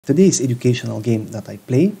Today's educational game that I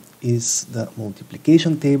play is the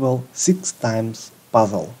multiplication table 6 times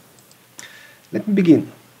puzzle. Let me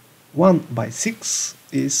begin. 1 by 6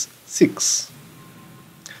 is 6.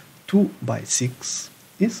 2 by 6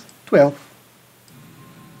 is 12.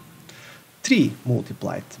 3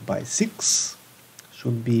 multiplied by 6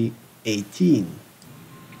 should be 18.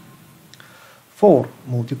 4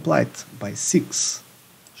 multiplied by 6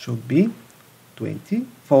 should be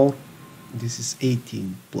 24. This is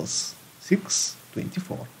 18 plus 6,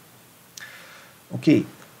 24. Okay,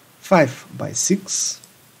 5 by 6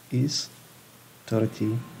 is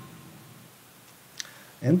 30.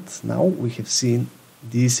 And now we have seen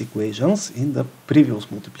these equations in the previous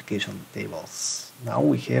multiplication tables. Now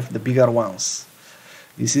we have the bigger ones.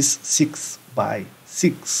 This is 6 by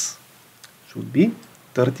 6, should be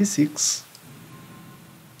 36.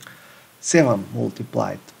 7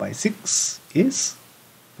 multiplied by 6 is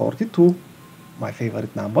 42, my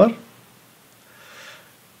favorite number.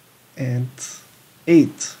 And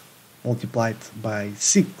 8 multiplied by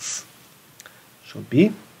 6 should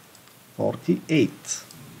be 48.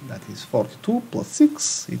 That is 42 plus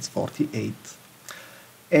 6, it's 48.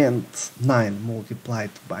 And 9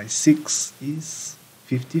 multiplied by 6 is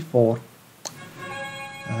 54.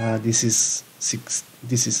 This is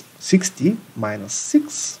 60 minus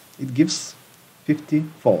 6, it gives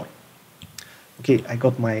 54. Okay, I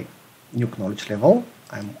got my new knowledge level.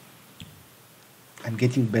 I'm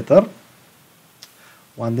getting better.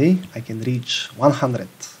 One day I can reach 100.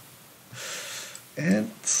 And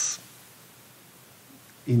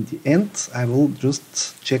in the end I will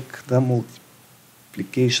just check the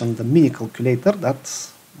multiplication, the mini calculator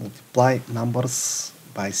that multiply numbers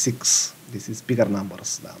by 6. This is bigger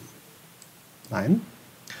numbers than 9.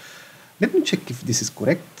 Let me check if this is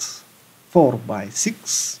correct. 4 by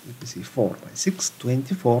 6, let me see, 4 by 6,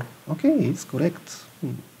 24. Okay, it's correct.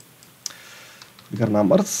 Bigger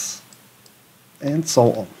numbers, and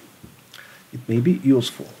so on. It may be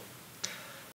useful.